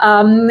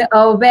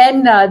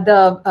 when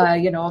the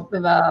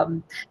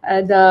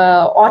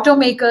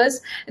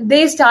automakers,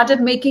 they started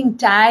making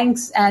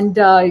tanks and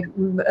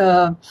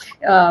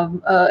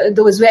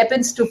those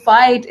weapons to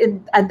fight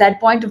at that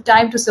point of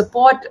time to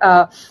support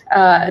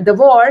the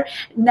war.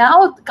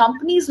 Now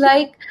companies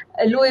like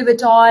Louis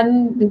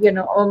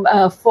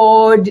Vuitton,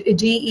 Ford,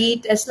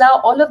 GE,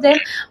 Tesla, all of them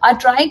are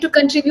trying to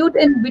contribute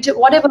in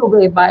whatever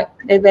way, by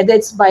whether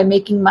it's by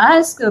making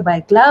masks, or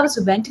by gloves,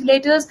 or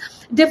ventilators,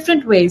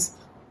 different ways.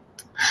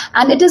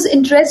 And it is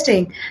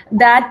interesting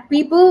that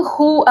people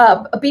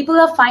we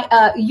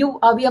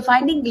are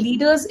finding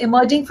leaders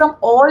emerging from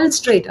all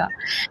strata.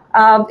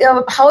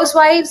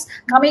 Housewives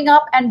coming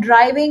up and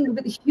driving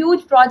with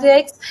huge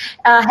projects,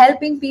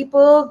 helping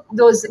people,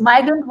 those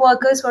migrant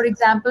workers, for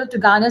example, to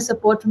garner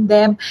support from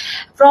them,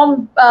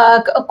 from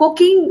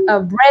cooking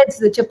breads,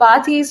 the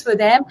chapatis for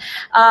them,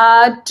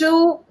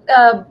 to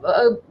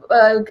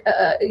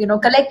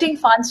collecting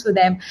funds for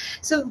them.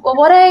 So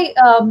what I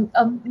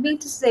mean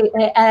to say,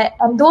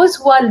 and those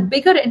who are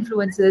bigger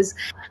influencers,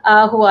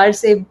 who are,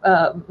 say,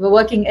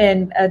 working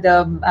in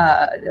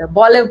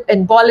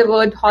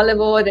Bollywood,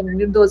 Hollywood,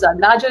 and those are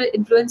larger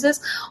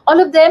influencers, all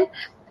of them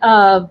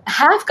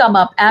have come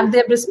up, and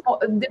they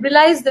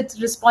realize the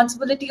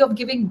responsibility of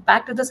giving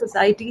back to the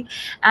society,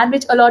 and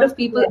which a lot of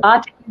people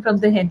are taking from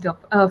the hint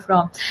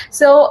from.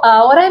 So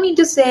what I mean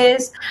to say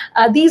is,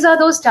 these are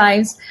those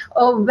times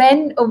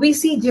when we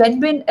see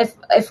genuine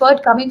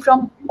effort coming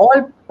from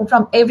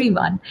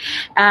everyone,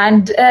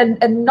 and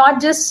not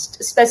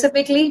just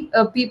specifically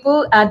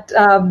people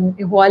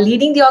who are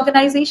leading the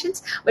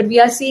organizations, but we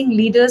are seeing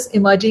leaders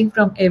emerging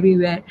from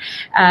everywhere.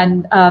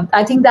 And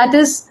I think that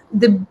is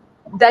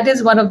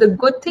one of the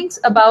good things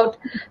about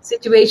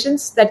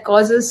situations that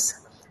causes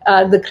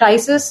the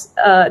crisis,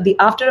 the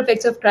after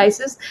effects of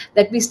crisis,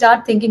 that we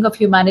start thinking of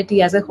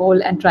humanity as a whole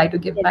and try to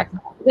give back.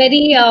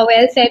 Very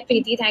well said,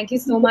 Preeti. Thank you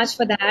so much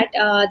for that.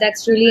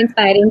 That's really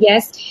inspiring.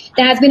 Yes,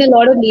 there has been a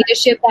lot of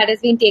leadership that has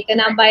been taken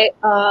up by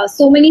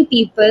so many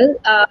people.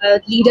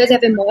 Leaders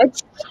have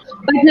emerged.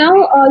 But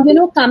now,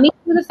 coming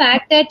to the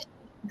fact that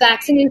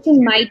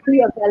vaccination might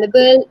be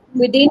available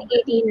within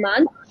 18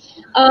 months,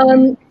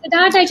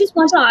 Siddharth, I just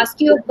want to ask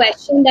you a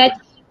question that,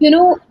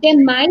 there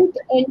might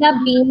end up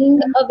being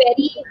a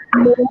very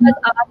Noah's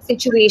Ark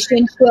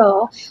situation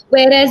here,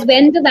 whereas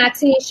when the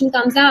vaccination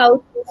comes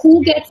out,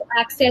 who gets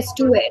access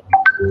to it?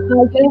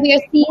 We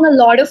are seeing a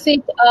lot of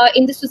it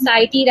in the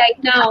society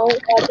right now.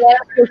 There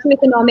are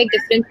socioeconomic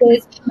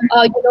differences,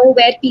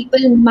 where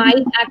people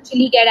might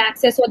actually get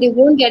access or they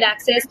won't get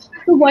access.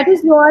 So what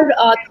is your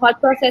thought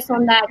process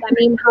on that? I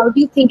mean, how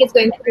do you think it's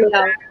going to play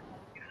out?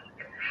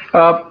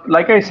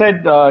 Like I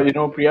said,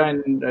 Priya,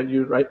 and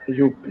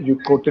you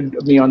quoted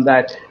me on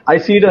that. I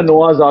see the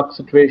Noah's Ark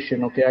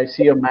situation. Okay, I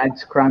see a mad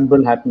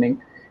scramble happening.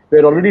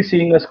 We're already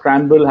seeing a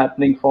scramble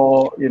happening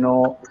for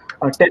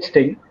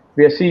testing.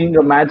 We are seeing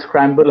a mad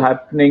scramble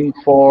happening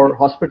for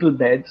hospital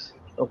beds.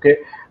 Okay,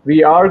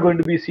 we are going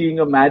to be seeing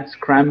a mad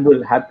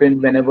scramble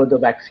happen whenever the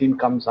vaccine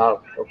comes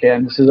out. Okay,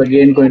 and this is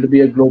again going to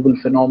be a global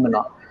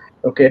phenomenon.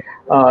 Okay,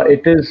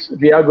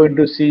 we are going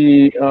to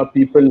see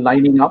people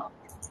lining up.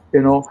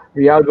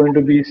 We are going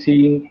to be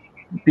seeing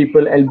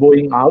people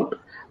elbowing out.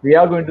 We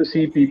are going to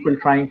see people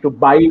trying to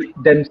buy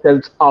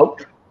themselves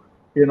out.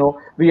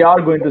 We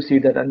are going to see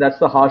that, and that's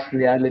the harsh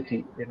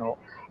reality.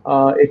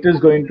 It is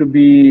going to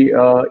be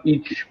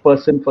each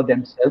person for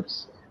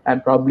themselves,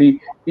 and probably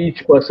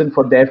each person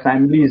for their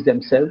families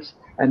themselves,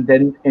 and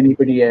then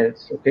anybody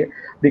else. Okay,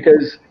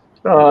 because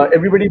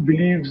everybody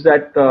believes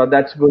that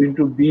that's going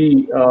to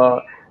be,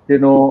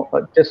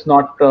 just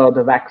not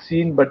the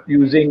vaccine, but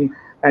using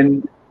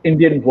an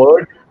Indian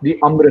word, the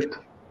Amrit,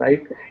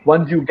 right?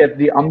 Once you get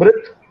the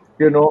Amrit,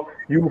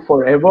 you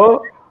forever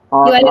you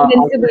are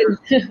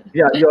invincible.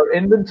 Yeah, you're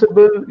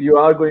invincible. You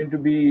are going to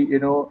be,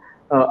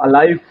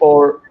 alive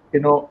for,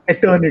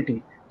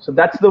 eternity. So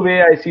that's the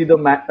way I see the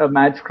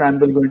mad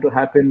scramble going to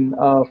happen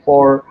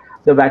for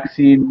the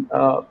vaccine,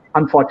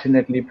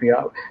 unfortunately,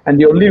 Priya. And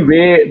the only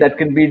way that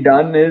can be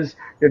done is,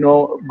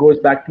 goes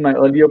back to my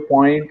earlier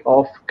point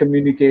of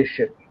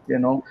communication.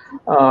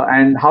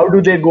 and how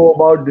do they go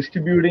about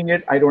distributing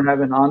it? I don't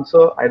have an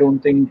answer. I don't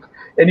think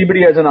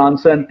anybody has an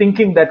answer. And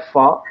thinking that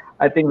far,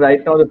 I think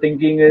right now the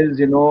thinking is,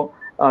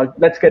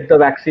 let's get the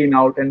vaccine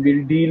out and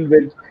we'll deal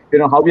with,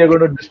 how we are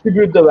going to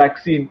distribute the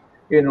vaccine,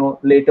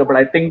 later. But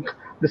I think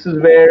this is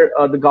where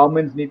the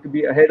governments need to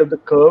be ahead of the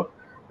curve,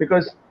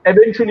 because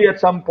eventually at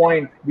some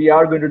point we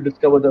are going to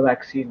discover the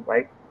vaccine,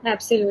 right?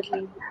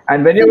 Absolutely.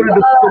 And when you're going to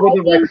discover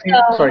the vaccine,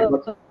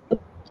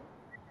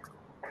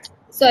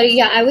 sorry,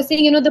 yeah, I was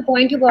saying, the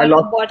point you brought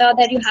out,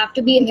 that you have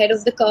to be ahead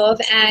of the curve,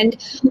 and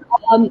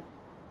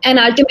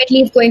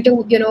ultimately it's going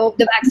to,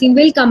 the vaccine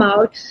will come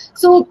out.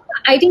 So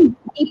I think,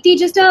 Preeti,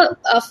 just a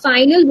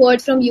final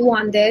word from you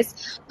on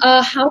this.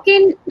 How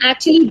can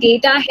actually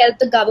data help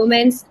the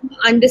governments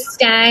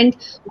understand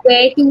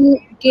where to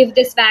give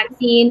this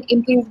vaccine,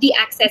 improve the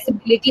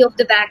accessibility of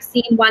the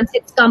vaccine once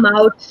it's come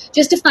out?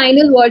 Just a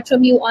final word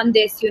from you on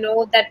this,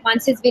 that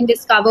once it's been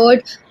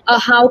discovered,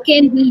 how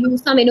can we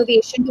use some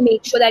innovation to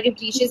make sure that it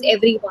reaches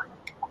everyone?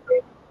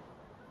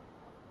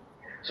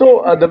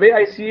 So the way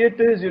I see it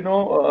is,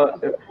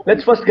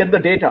 let's first get the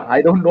data.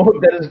 I don't know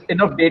if there is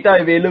enough data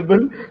available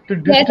to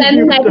distribute. Yes, I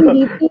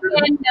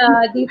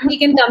think Deepthi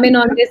can come in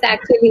on this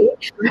actually.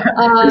 If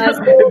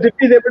Deepthi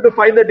is able to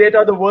find the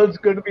data, the world's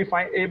going to be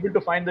able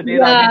to find the data.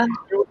 Yeah. I mean,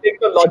 you take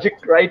the logic,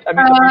 right? I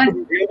mean, the people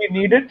who really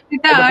need it.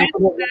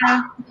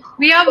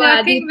 We are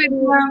working with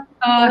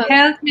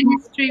health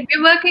ministry.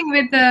 We're working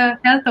with the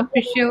health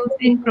officials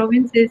in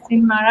provinces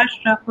in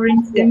Maharashtra, for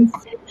instance.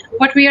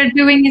 What we are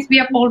doing is we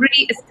have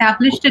already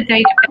established a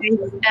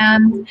database,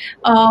 and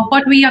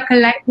what we are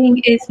collecting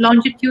is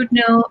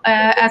longitudinal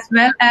as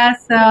well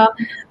as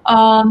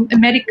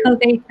medical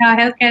data,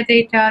 healthcare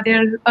data,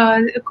 their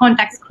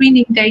contact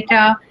screening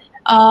data,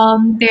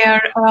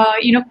 their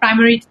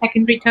primary,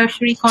 secondary,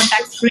 tertiary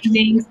contact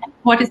screenings.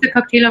 What is the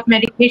cocktail of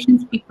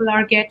medications people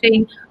are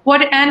getting?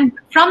 And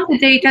from the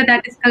data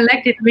that is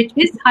collected, which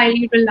is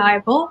highly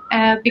reliable,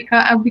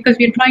 because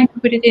we are trying to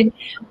put it in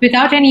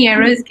without any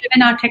errors,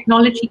 given our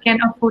technology can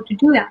afford to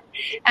do that.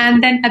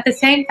 And then at the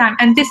same time,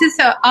 and this is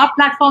our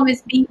platform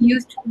is being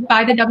used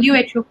by the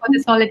WHO for the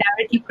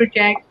Solidarity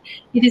Project.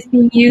 It is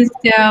being used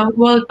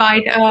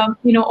worldwide,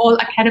 all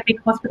academic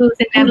hospitals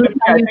and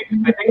I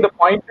think the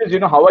point is,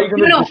 how are you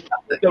going to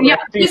distribute the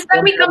vaccine? Just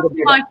let me come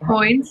to my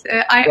points.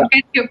 I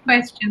get your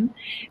question,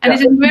 and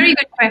it's a very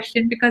good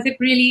question because it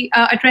really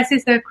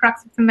addresses the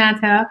crux of the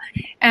matter.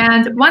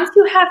 And once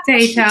you have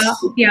data,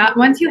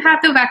 once you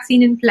have the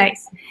vaccine in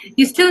place,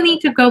 you still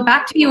need to go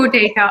back to your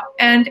data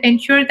and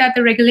ensure that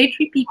the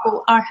regulatory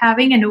people are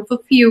having an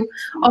overview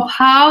of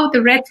how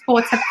the red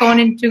spots have gone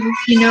into,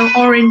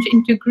 orange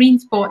into green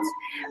spots.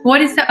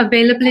 What is the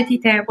availability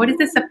there? What is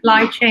the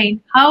supply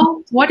chain?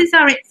 What is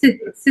our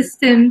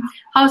system?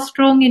 How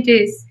strong it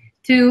is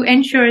to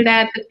ensure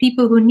that the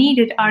people who need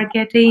it are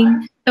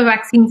getting the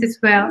vaccines as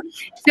well.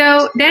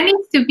 So there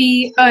needs to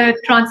be a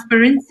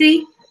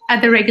transparency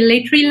at the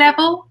regulatory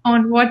level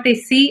on what they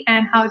see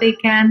and how they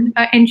can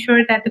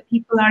ensure that the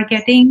people are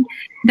getting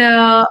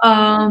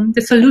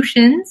the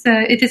solutions.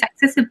 It is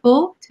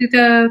accessible to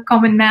the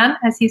common man,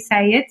 as you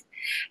say it.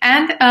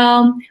 And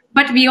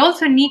but we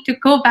also need to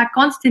go back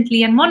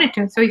constantly and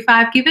monitor. So if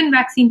I've given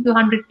vaccine to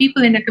 100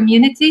 people in a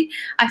community,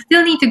 I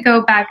still need to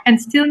go back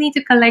and still need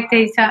to collect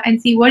data and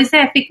see what is the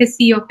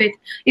efficacy of it.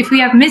 If we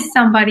have missed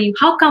somebody,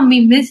 how come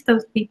we missed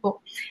those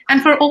people?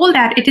 And for all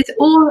that, it is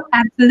all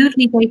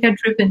absolutely data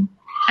driven.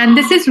 And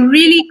this is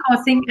really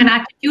causing an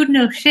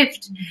attitudinal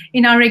shift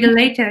in our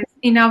regulators,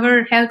 in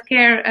our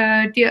healthcare,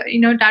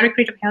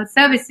 Directorate of Health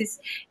Services,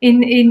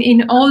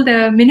 in all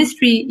the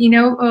ministry.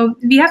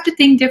 We have to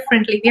think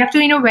differently. We have to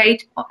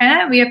innovate.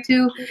 We have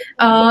to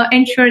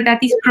ensure that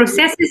these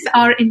processes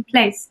are in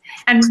place.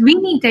 And we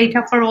need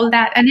data for all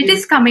that. And it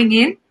is coming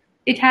in.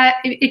 It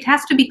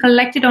has to be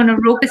collected on a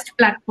robust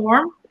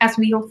platform, as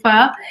we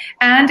offer.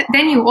 And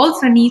then you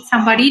also need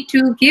somebody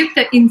to give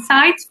the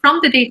insights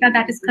from the data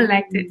that is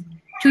collected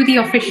to the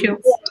officials.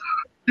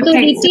 So,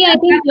 Preeti, I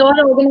think your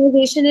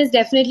organization is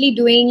definitely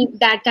doing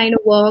that kind of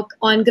work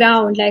on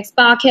ground. Like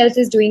Spark Health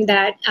is doing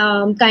that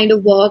kind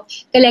of work,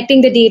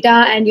 collecting the data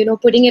and,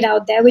 putting it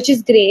out there, which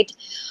is great.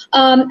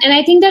 And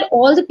I think that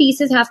all the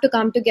pieces have to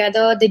come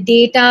together: the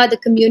data, the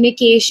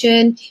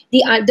communication,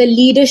 the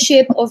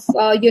leadership of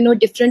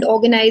different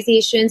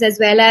organizations, as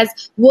well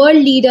as world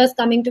leaders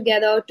coming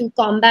together to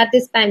combat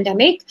this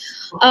pandemic.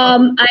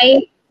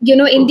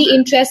 In the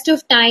interest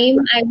of time,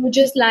 I would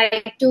just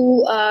like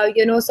to,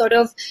 sort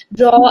of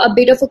draw a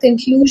bit of a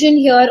conclusion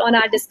here on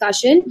our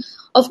discussion.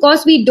 Of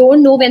course, we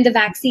don't know when the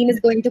vaccine is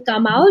going to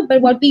come out,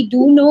 but what we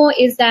do know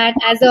is that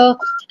as a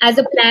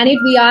planet,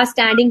 we are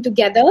standing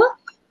together.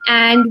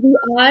 And we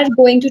are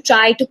going to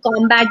try to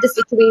combat the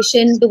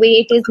situation the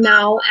way it is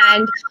now,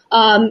 and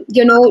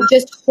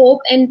just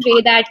hope and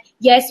pray that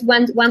yes,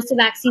 once the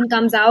vaccine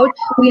comes out,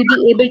 we'll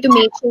be able to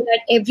make sure that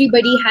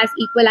everybody has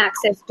equal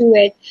access to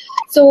it.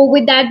 So,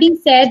 with that being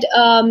said,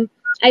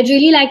 I'd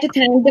really like to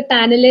thank the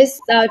panelists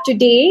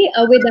today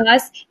with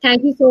us.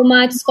 Thank you so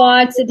much,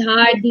 Scott,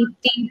 Siddharth,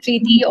 Deepti,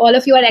 Preeti. All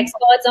of you are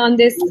experts on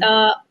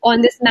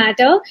this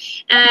matter.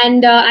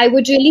 And I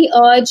would really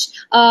urge,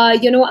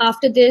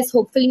 after this,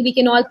 hopefully we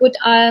can all put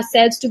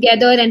ourselves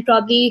together and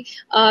probably,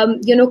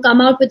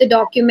 come out with a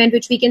document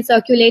which we can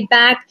circulate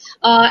back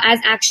as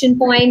action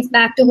points,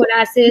 back to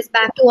Horasis,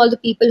 back to all the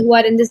people who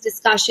are in this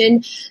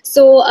discussion.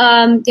 So,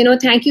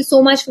 thank you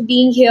so much for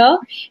being here.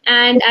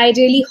 And I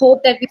really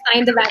hope that we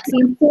find the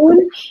vaccine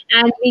soon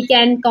and we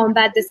can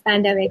combat this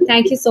pandemic.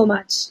 Thank you so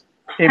much.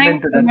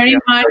 Thank you very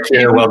much.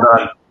 Thank you. Well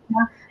done.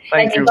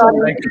 Thank you.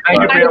 Thank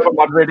you, Priya, for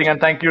moderating, and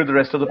thank you, the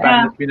rest of the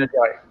panel. It's been a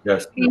joy.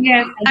 Yes.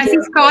 Yes, I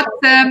see Scott's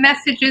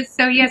messages.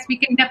 So yes, we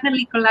can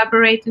definitely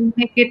collaborate and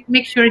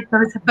make sure it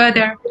goes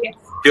further. Yes.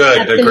 Good.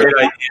 Absolutely. A great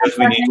idea.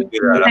 We need to do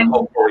that. I'm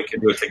hopeful we can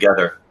do it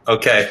together.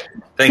 Okay.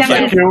 Thank you.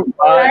 Thank you.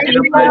 Thank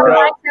you. Bye,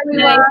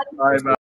 everyone. Bye.